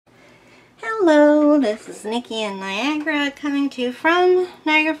Hello, this is Nikki in Niagara coming to you from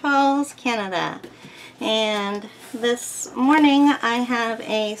Niagara Falls, Canada. And this morning I have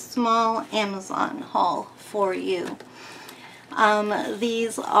a small Amazon haul for you.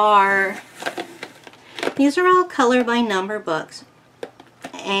 These are all color by number books,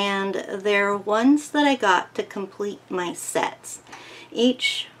 and they're ones that I got to complete my sets.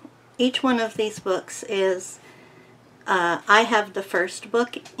 Each one of these books is I have the first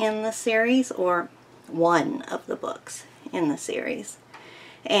book in the series, or one of the books in the series,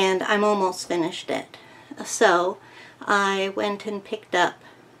 and I'm almost finished it. So I went and picked up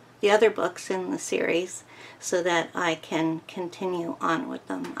the other books in the series so that I can continue on with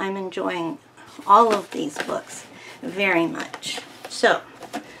them. I'm enjoying all of these books very much. So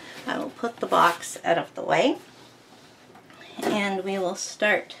I will put the box out of the way, and we will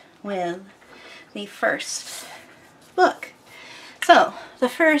start with the first book. So the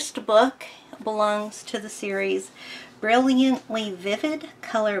first book belongs to the series Brilliantly Vivid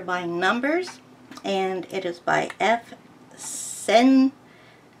Color by Numbers, and it is by F.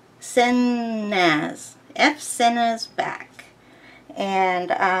 Senaz Back.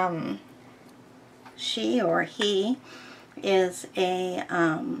 And she or he is a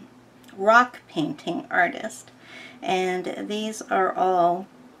rock painting artist, and these are all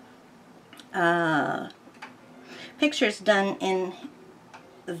pictures done in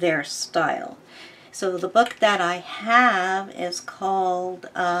their style. So the book that I have is called,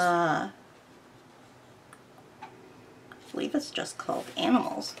 I believe it's just called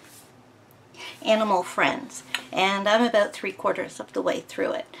Animal Friends, and I'm about 3/4 of the way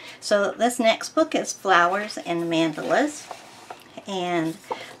through it. So this next book is Flowers and Mandalas, and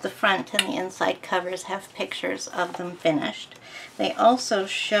the front and the inside covers have pictures of them finished. They also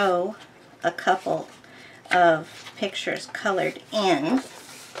show a couple of pictures colored in.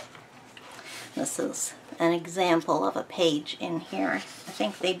 This is an example of a page in here. I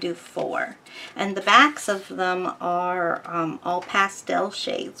think they do 4. And the backs of them are all pastel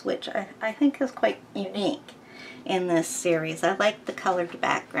shades, which I think is quite unique in this series. I like the colored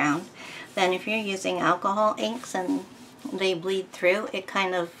background. Then if you're using alcohol inks and they bleed through, it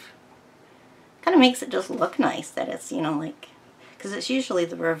kind of makes it just look nice that it's, you know, like, because it's usually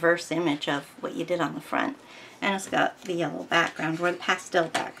the reverse image of what you did on the front. And it's got the yellow background, or the pastel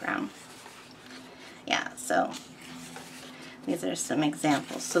background. Yeah, so these are some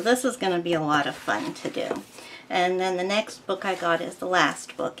examples. So this is going to be a lot of fun to do. And then the next book I got is the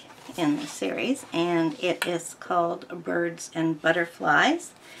last book in the series, and it is called Birds and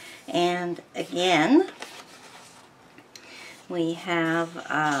Butterflies. And again, we have,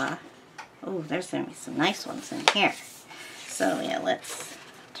 oh, there's going to be some nice ones in here. So yeah, let's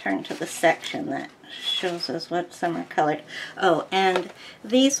turn to the section that shows us what some are colored. Oh, and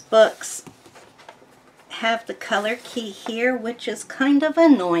these books have the color key here, which is kind of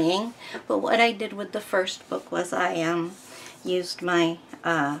annoying, but what I did with the first book was I used my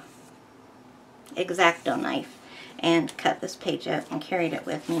X-Acto knife and cut this page out and carried it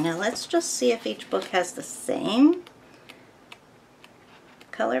with me. Now let's just see if each book has the same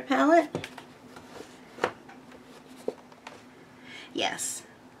color palette. Yes,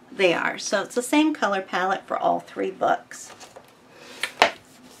 they are. So it's the same color palette for all 3 books.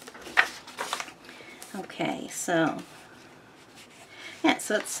 Okay, so yeah,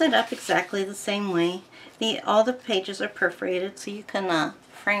 so it's set up exactly the same way. All the pages are perforated, so you can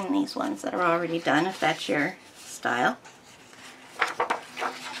frame these ones that are already done if that's your style.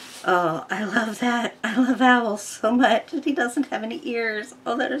 Oh, I love that. I love Owl so much. And he doesn't have any ears.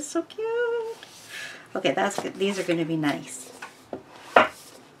 Oh, that is so cute. Okay, that's good. These are going to be nice.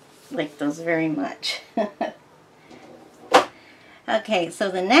 Like those very much. Okay, so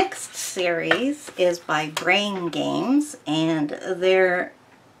the next series is by Brain Games, and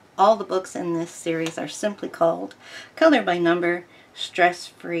all the books in this series are simply called Color by Number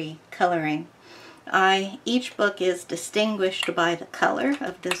Stress-Free Coloring. Each book is distinguished by the color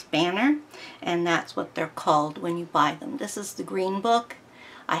of this banner, and that's what they're called when you buy them. This is the green book.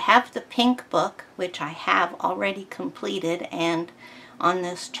 I have the pink book, which I have already completed, and on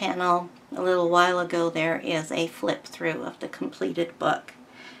this channel a little while ago there is a flip through of the completed book.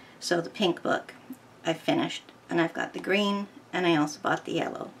 So the pink book I finished, and I've got the green, and I also bought the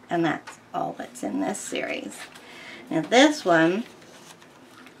yellow, and that's all that's in this series. Now this one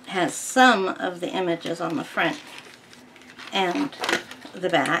has some of the images on the front and the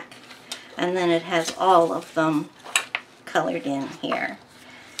back, and then it has all of them colored in here.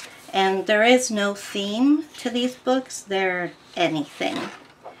 And there is no theme to these books. They're anything.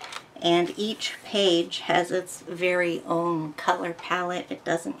 and each page has its very own color palette. It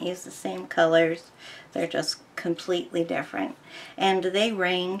doesn't use the same colors. They're just completely different. And they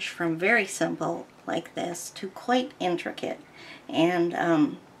range from very simple, like this, to quite intricate.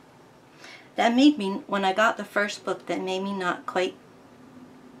 And that made me, when I got the first book, that made me not quite,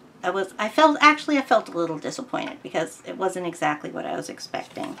 I felt a little disappointed because it wasn't exactly what I was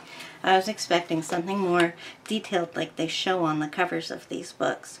expecting. I was expecting something more detailed like they show on the covers of these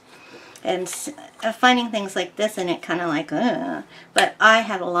books. And finding things like this in it kind of like, ugh. But I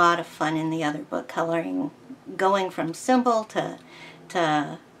had a lot of fun in the other book coloring, going from simple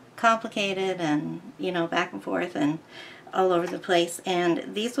to complicated and, you know, back and forth and all over the place. And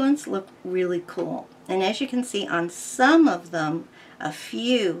these ones look really cool. And as you can see on some of them, a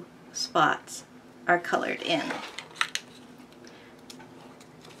few spots are colored in.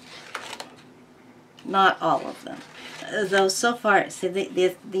 Not all of them. Though so far, see,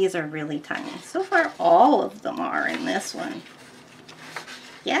 these are really tiny. So far, all of them are in this one.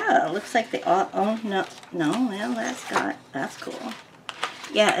 Yeah, it looks like they all, oh, no, well, that's cool.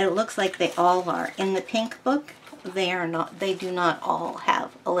 Yeah, it looks like they all are. In the pink book, they do not all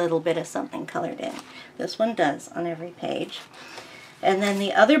have a little bit of something colored in. This one does on every page. And then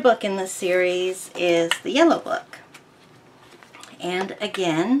the other book in the series is the yellow book. And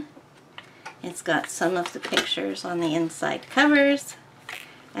again, it's got some of the pictures on the inside covers,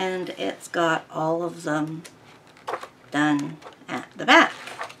 and it's got all of them done at the back.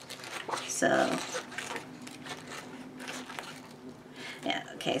 So, yeah,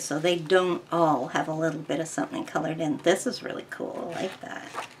 okay, so they don't all have a little bit of something colored in. This is really cool. I like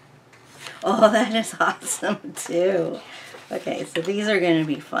that. Oh, that is awesome, too. Okay, so these are going to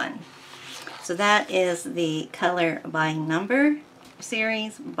be fun. So that is the Color by Number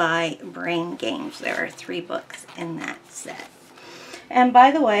series by Brain Games. There are 3 books in that set. And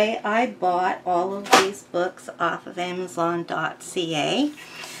by the way, I bought all of these books off of Amazon.ca,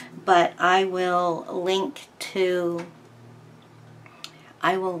 but I will link to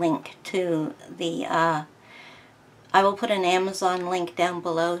the I will put an Amazon link down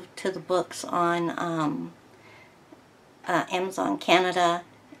below to the books on Amazon Canada,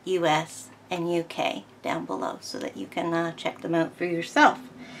 US, and UK down below so that you can check them out for yourself.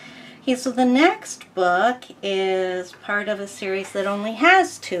 Okay, so the next book is part of a series that only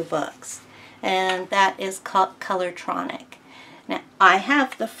has 2 books, and that is called Colortronic. Now, I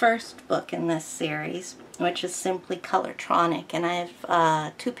have the first book in this series, which is simply Colortronic, and I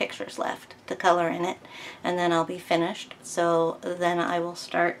have 2 pictures left to color in it, and then I'll be finished. So then I will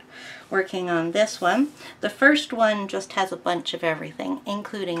start working on this one. The first one just has a bunch of everything,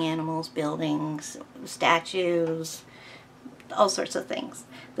 including animals, buildings, statues, all sorts of things.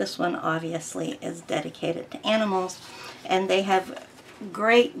 This one obviously is dedicated to animals, and they have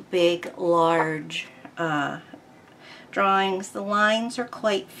great big large drawings. The lines are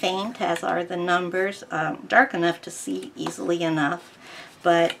quite faint, as are the numbers, dark enough to see easily enough,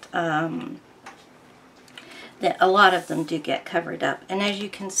 but a lot of them do get covered up. And as you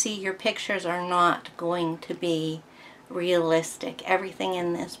can see, your pictures are not going to be realistic. Everything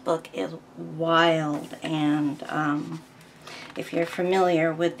in this book is wild, and if you're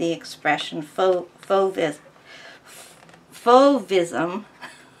familiar with the expression fauvism,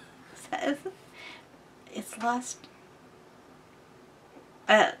 it's lost.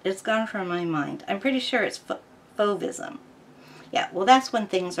 It's gone from my mind. I'm pretty sure it's fauvism. Yeah, well, that's when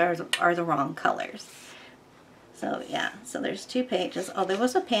things are the wrong colors. So yeah, so there's 2 pages. Oh, there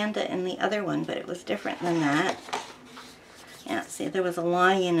was a panda in the other one, but it was different than that. Yeah, see, there was a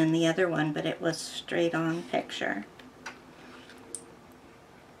lion in the other one, but it was straight on picture.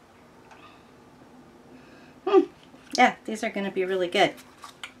 Yeah, these are going to be really good.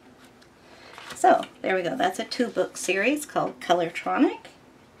 So, there we go. That's a 2-book series called Colortronic.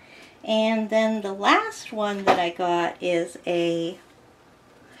 And then the last one that I got is a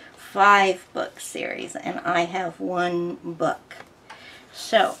 5-book series, and I have 1 book.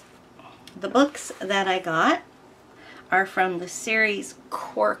 So, the books that I got are from the series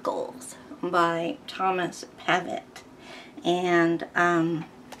Querkles by Thomas Pavitte. And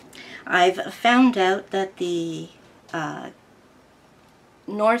I've found out that the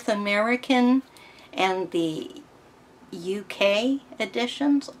North American and the UK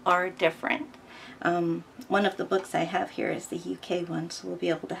editions are different. One of the books I have here is the UK one, so we'll be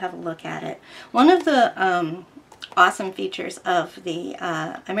able to have a look at it. One of the awesome features of the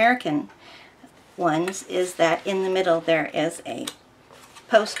American ones is that in the middle there is a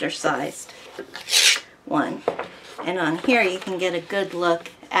poster-sized one. And on here you can get a good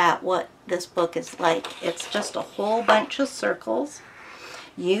look at what this book is like. It's just a whole bunch of circles.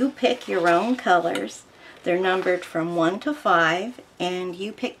 You pick your own colors. They're numbered from 1 to 5, and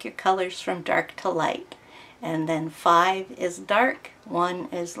you pick your colors from dark to light. And then 5 is dark, 1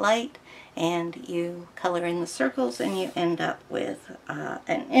 is light, and you color in the circles and you end up with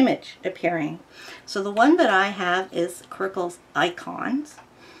an image appearing. So the one that I have is Querkles Icons.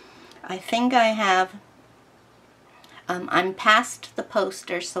 I think I have, I'm past the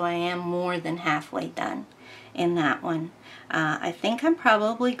poster, so I am more than halfway done in that one. I think I'm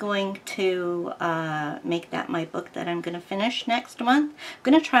probably going to make that my book that I'm going to finish next month. I'm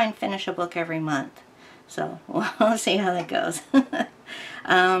going to try and finish a book every month. So we'll see how that goes.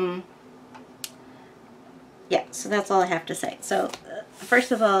 Yeah, so that's all I have to say. So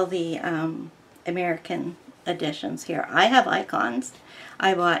first of all, the American editions here. I have Icons.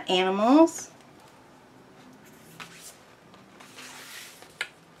 I bought Animals,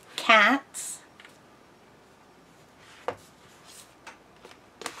 Cats,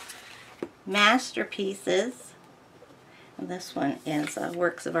 Masterpieces, and this one is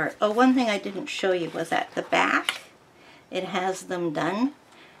Works of Art. Oh, one thing I didn't show you was at the back, it has them done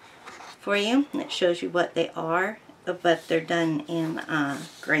for you, and it shows you what they are, but they're done in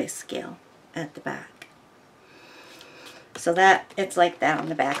grayscale at the back. So that, it's like that on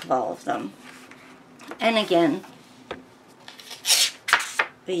the back of all of them. And again,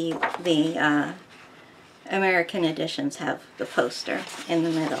 the American editions have the poster in the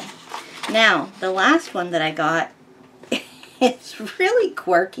middle. Now, the last one that I got, it's really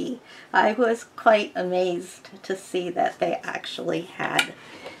quirky. I was quite amazed to see that they actually had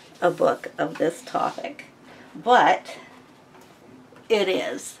a book of this topic. But it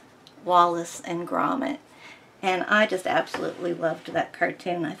is Wallace and Gromit. And I just absolutely loved that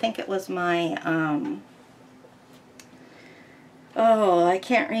cartoon. I think it was my, oh, I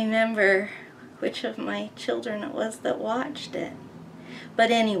can't remember which of my children it was that watched it.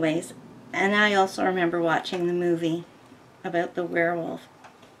 But anyways, and I also remember watching the movie about the werewolf.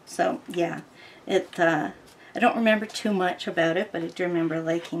 So, yeah, I don't remember too much about it, but I do remember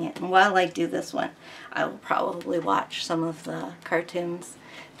liking it. And while I do this one, I will probably watch some of the cartoons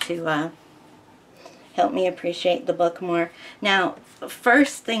to help me appreciate the book more. Now,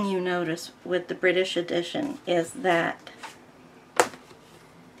 first thing you notice with the British edition is that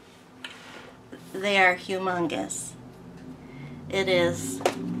they are humongous. It is,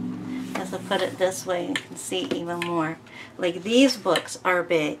 as I put it this way, you can see even more. Like, these books are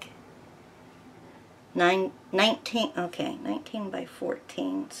big. 19 by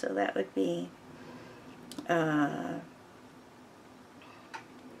 14, so that would be about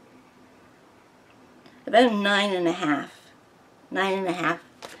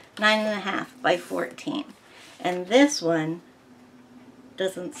 9.5 by 14. And this one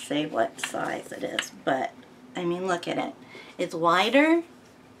doesn't say what size it is, but I mean, look at it. It's wider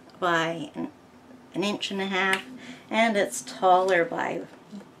by an 1.5 inches, and it's taller by, is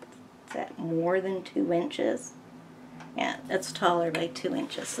that more than 2 inches? Yeah, it's taller by 2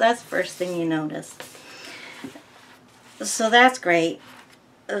 inches. So that's the first thing you notice. So that's great.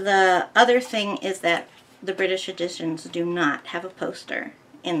 The other thing is that the British editions do not have a poster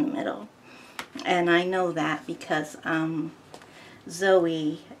in the middle. And I know that because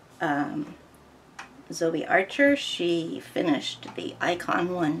Zoe Archer, she finished the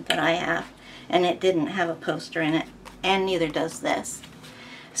Icon one that I have, and it didn't have a poster in it, and neither does this.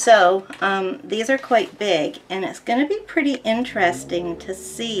 So these are quite big, and it's going to be pretty interesting to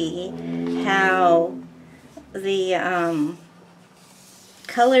see how the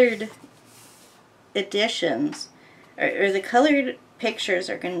colored editions or the colored pictures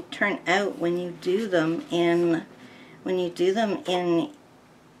are going to turn out when you do them in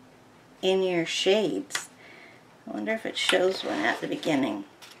your shades. I wonder if it shows one at the beginning.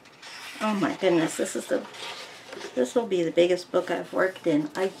 Oh my goodness, this will be the biggest book I've worked in.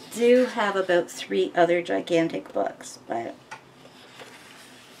 I do have about 3 other gigantic books, but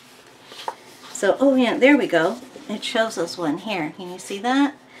so, oh yeah, there we go. It shows us one here. Can you see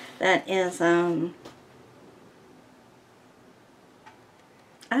that? That is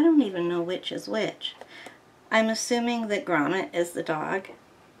I don't even know which is which. I'm assuming that Gromit is the dog.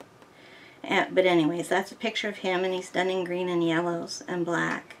 But anyways, that's a picture of him, and he's done in green and yellows and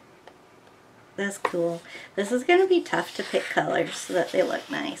black. That's cool. This is going to be tough to pick colors so that they look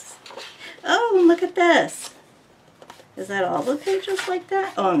nice. Oh, and look at this. Is that all the pages like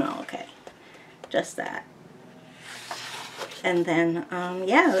that? Oh no, okay. Just that. And then,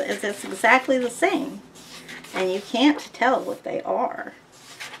 yeah, it's exactly the same. And you can't tell what they are.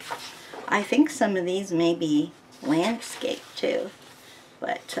 I think some of these may be landscape too.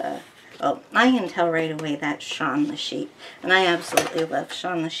 But Oh, I can tell right away that's Shaun the Sheep. And I absolutely love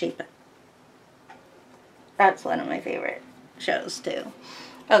Shaun the Sheep. That's one of my favorite shows, too.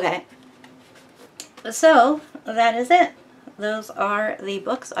 Okay. So, that is it. Those are the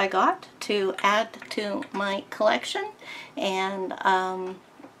books I got to add to my collection. And I'm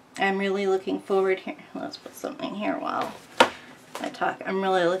really looking forward here. Let's put something here while I talk. I'm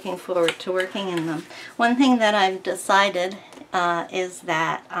really looking forward to working in them. One thing that I've decided is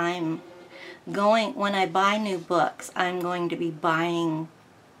that when I buy new books, I'm going to be buying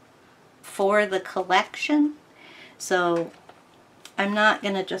for the collection. So I'm not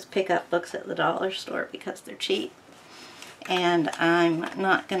going to just pick up books at the dollar store because they're cheap. And I'm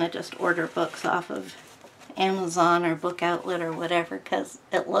not going to just order books off of Amazon or Book Outlet or whatever because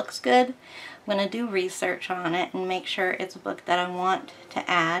it looks good. I'm going to do research on it and make sure it's a book that I want to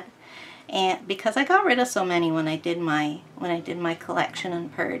add. And because I got rid of so many when I did my collection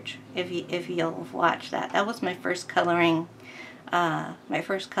and purge, if you'll have watched that. That was my first coloring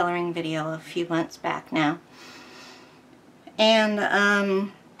video a few months back now.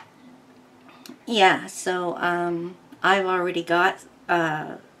 And yeah, so I've already got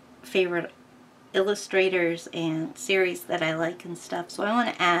favorite illustrators and series that I like and stuff, so I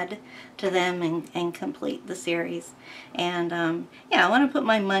want to add to them and complete the series. And yeah, I want to put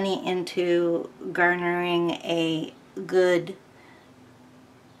my money into garnering a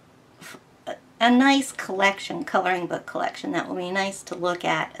nice collection, coloring book collection that will be nice to look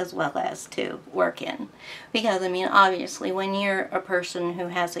at as well as to work in. Because I mean, obviously when you're a person who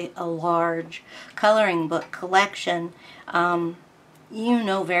has a large coloring book collection, you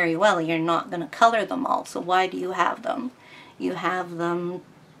know very well you're not going to color them all, so why do you have them? You have them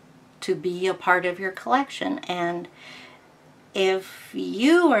to be a part of your collection. And if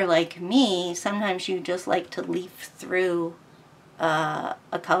you are like me, sometimes you just like to leaf through a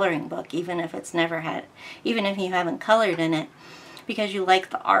coloring book, even if you haven't colored in it, because you like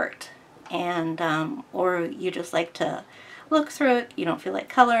the art, and or you just like to look through it. You don't feel like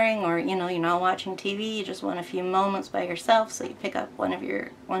coloring, or you know, you're not watching TV, you just want a few moments by yourself, so you pick up one of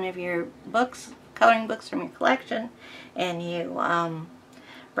your books, coloring books from your collection, and you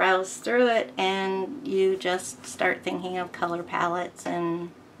browse through it, and you just start thinking of color palettes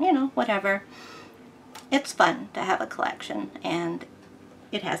and, you know, whatever. It's fun to have a collection, and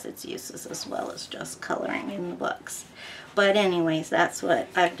it has its uses as well as just coloring in the books. But anyways, that's what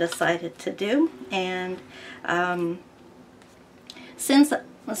I've decided to do. And since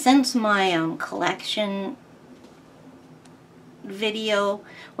my collection video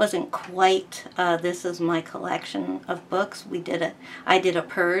wasn't quite this is my collection of books, I did a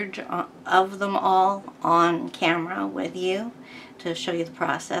purge of them all on camera with you to show you the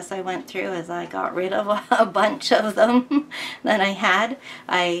process I went through as I got rid of a bunch of them that I had.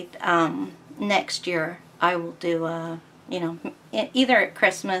 Next year I will do you know, either at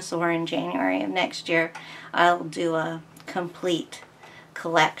Christmas or in January of next year, I'll do a complete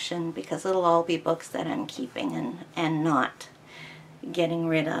collection, because it'll all be books that I'm keeping and not getting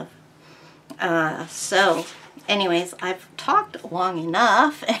rid of. So anyways, I've talked long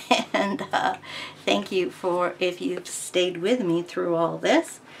enough, and thank you if you've stayed with me through all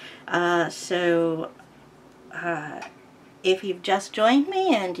this. If you've just joined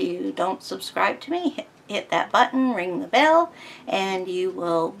me and you don't subscribe to me, hit that button, ring the bell, and you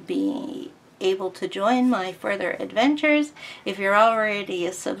will be able to join my further adventures. If you're already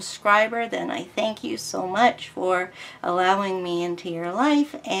a subscriber, then I thank you so much for allowing me into your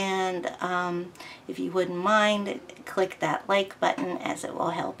life, and if you wouldn't mind, click that like button, as it will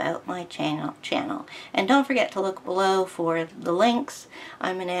help out my channel. And don't forget to look below for the links.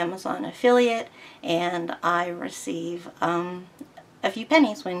 I'm an Amazon affiliate, and I receive a few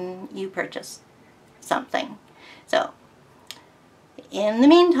pennies when you purchase something. So in the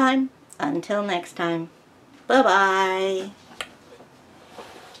meantime, until next time, bye-bye.